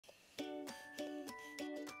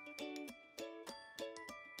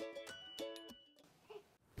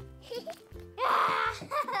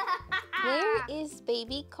Where is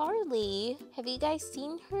baby Carly? Have you guys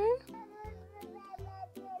seen her?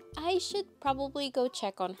 I should probably go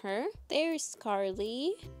check on her. There's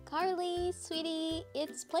Carly. Carly, sweetie,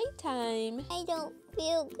 it's playtime. I don't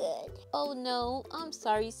feel good. Oh no, I'm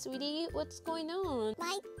sorry, sweetie. What's going on?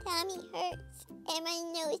 My tummy hurts and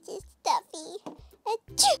my nose is stuffy. I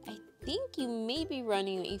think you may be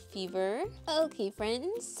running a fever. Okay,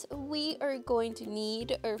 friends, we are going to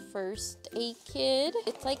need our first aid kit.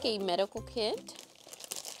 It's like a medical kit.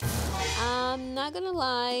 I'm not gonna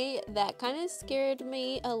lie, that kind of scared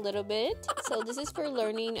me a little bit. So this is for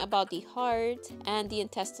learning about the heart and the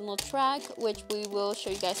intestinal tract, which we will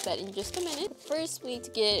show you guys that in just a minute. First, we need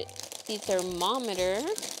to get the thermometer.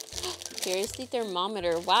 Here's the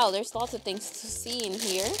thermometer. Wow, there's lots of things to see in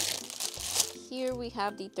here. Here we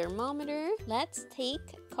have the thermometer. Let's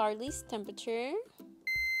take Carly's temperature.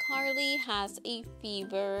 Carly has a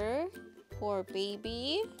fever. Poor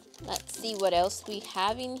baby. Let's see what else we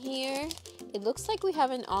have in here. It looks like we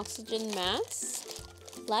have an oxygen mask.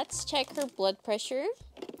 Let's check her blood pressure.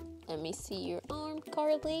 Let me see your arm,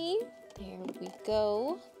 Carly. There we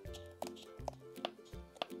go.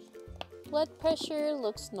 Blood pressure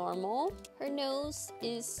looks normal. Her nose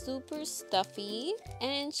is super stuffy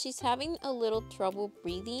and she's having a little trouble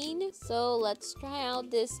breathing. So let's try out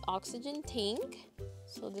this oxygen tank.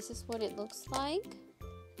 So this is what it looks like.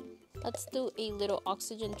 Let's do a little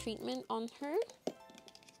oxygen treatment on her.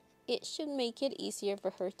 It should make it easier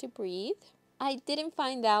for her to breathe. I didn't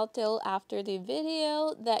find out till after the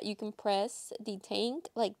video that you can press the tank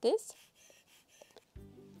like this.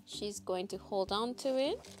 She's going to hold on to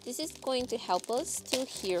it. This is going to help us to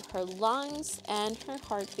hear her lungs and her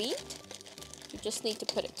heartbeat. You just need to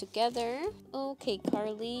put it together. Okay,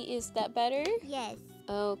 Carly, is that better? Yes.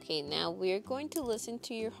 Okay, now we're going to listen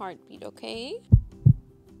to your heartbeat, okay?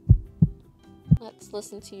 Let's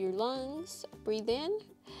listen to your lungs. Breathe in,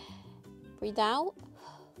 breathe out.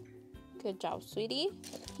 Good job, sweetie.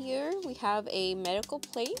 Here we have a medical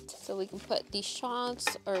plate, so we can put the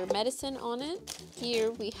shots or medicine on it.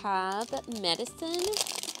 Here we have medicine,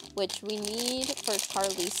 which we need for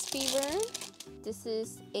Carly's fever. This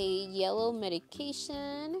is a yellow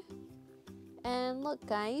medication. And look,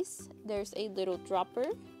 guys, there's a little dropper.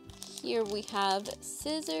 Here we have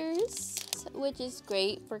scissors, which is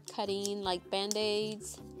great for cutting like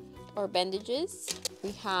band-aids or bandages.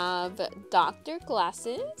 We have doctor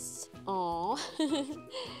glasses,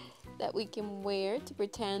 that we can wear to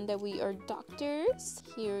pretend that we are doctors.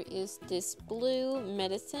 Here is this blue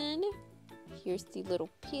medicine. Here's the little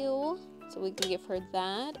pill, so we can give her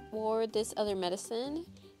that, or this other medicine.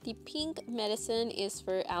 The pink medicine is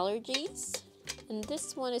for allergies, and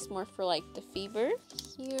this one is more for like the fever.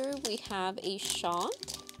 Here we have a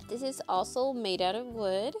shot. This is also made out of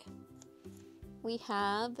wood. We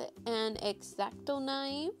have an X-Acto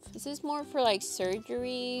knife. This is more for like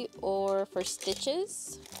surgery or for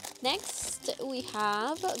stitches. Next, we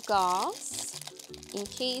have gauze in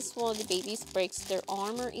case one of the babies breaks their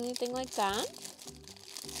arm or anything like that.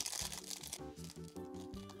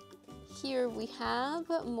 Here we have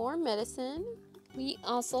more medicine. We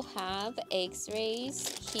also have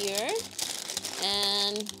x-rays here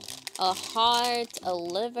and a heart, a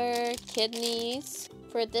liver, kidneys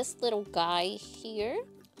for this little guy here.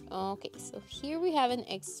 Okay, so here we have an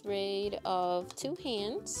x-ray of 2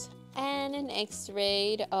 hands and an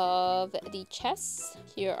x-ray of the chest.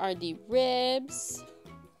 Here are the ribs,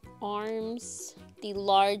 arms, the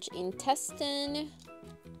large intestine,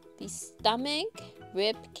 the stomach,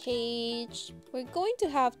 rib cage. We're going to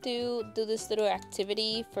have to do this little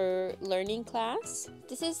activity for learning class.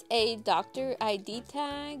 This is a doctor ID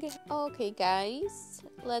tag. Okay, guys,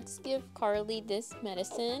 let's give Carly this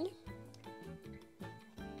medicine.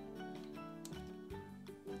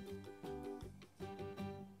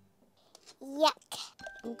 Yuck.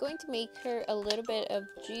 I'm going to make her a little bit of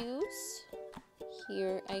juice.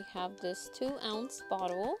 Here I have this 2-ounce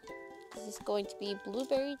bottle. This is going to be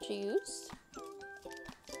blueberry juice.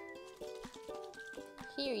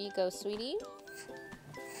 Here you go, sweetie.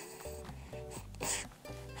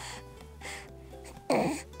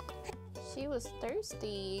 She was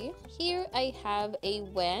thirsty. Here I have a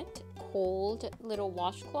wet, cold little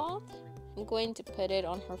washcloth. I'm going to put it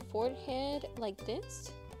on her forehead like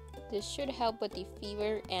this. This should help with the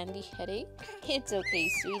fever and the headache. It's okay,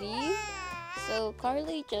 sweetie. So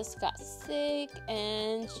Carly just got sick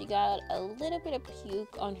and she got a little bit of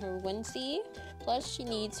puke on her onesie. Plus she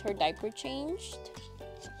needs her diaper changed.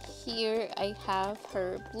 Here I have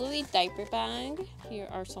her bluey diaper bag. Here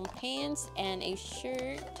are some pants and a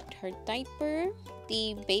shirt, her diaper,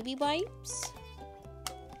 the baby wipes,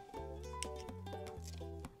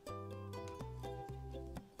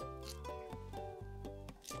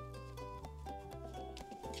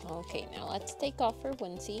 Okay, now let's take off her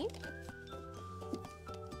onesie.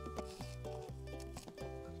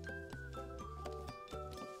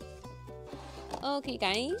 Okay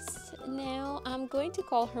guys, now I'm going to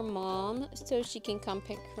call her mom so she can come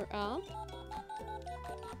pick her up.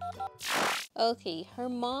 Okay, her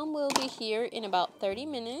mom will be here in about 30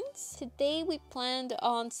 minutes. Today we planned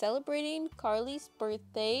on celebrating Carly's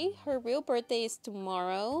birthday. Her real birthday is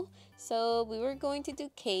tomorrow. So we were going to do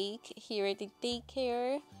cake here at the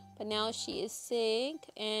daycare. But now she is sick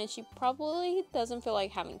and she probably doesn't feel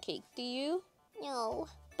like having cake, do you? No.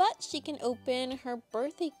 But she can open her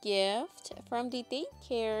birthday gift from the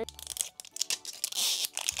daycare.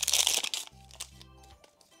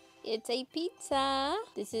 It's a pizza.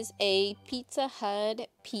 This is a Pizza Hut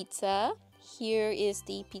pizza. Here is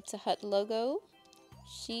the Pizza Hut logo.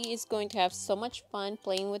 She is going to have so much fun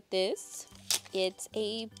playing with this. It's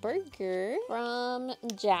a burger from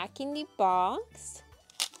Jack in the Box.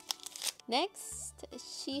 Next,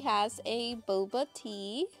 she has a boba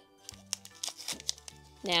tea.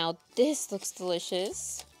 Now this looks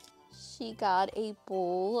delicious. She got a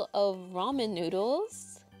bowl of ramen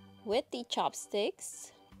noodles with the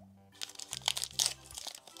chopsticks.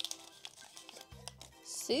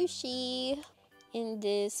 Sushi in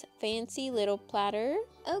this fancy little platter.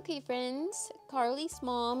 Okay friends, Carly's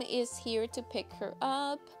mom is here to pick her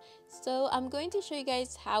up. So I'm going to show you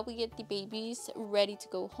guys how we get the babies ready to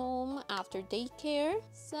go home after daycare.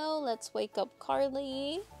 So let's wake up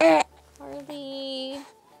Carly. Carly.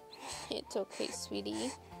 It's okay,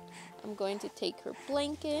 sweetie. I'm going to take her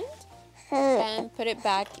blanket and put it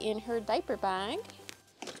back in her diaper bag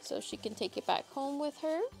so she can take it back home with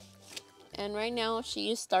her. And right now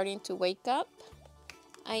she is starting to wake up.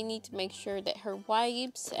 I need to make sure that her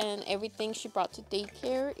wipes and everything she brought to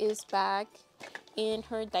daycare is back in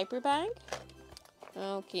her diaper bag.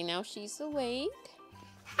 Okay, now she's awake.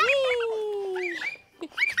 Yay!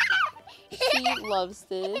 She loves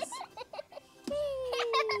this.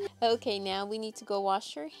 Okay, now we need to go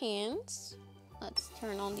wash her hands. Let's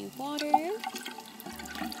turn on the water.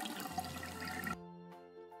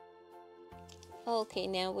 Okay,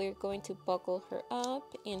 now we're going to buckle her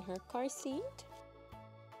up in her car seat.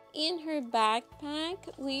 In her backpack,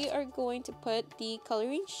 we are going to put the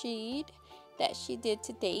coloring sheet that she did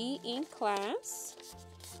today in class,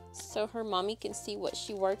 so her mommy can see what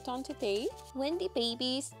she worked on today. When the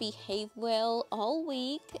babies behave well all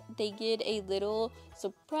week, they get a little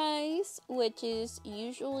surprise, which is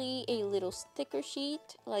usually a little sticker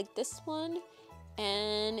sheet like this one.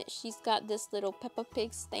 And she's got this little Peppa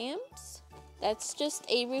Pig stamps. That's just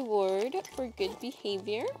a reward for good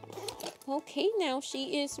behavior. Okay, now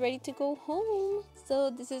she is ready to go home.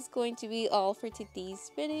 So this is going to be all for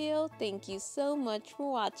today's video. Thank you so much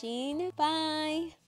for watching. Bye!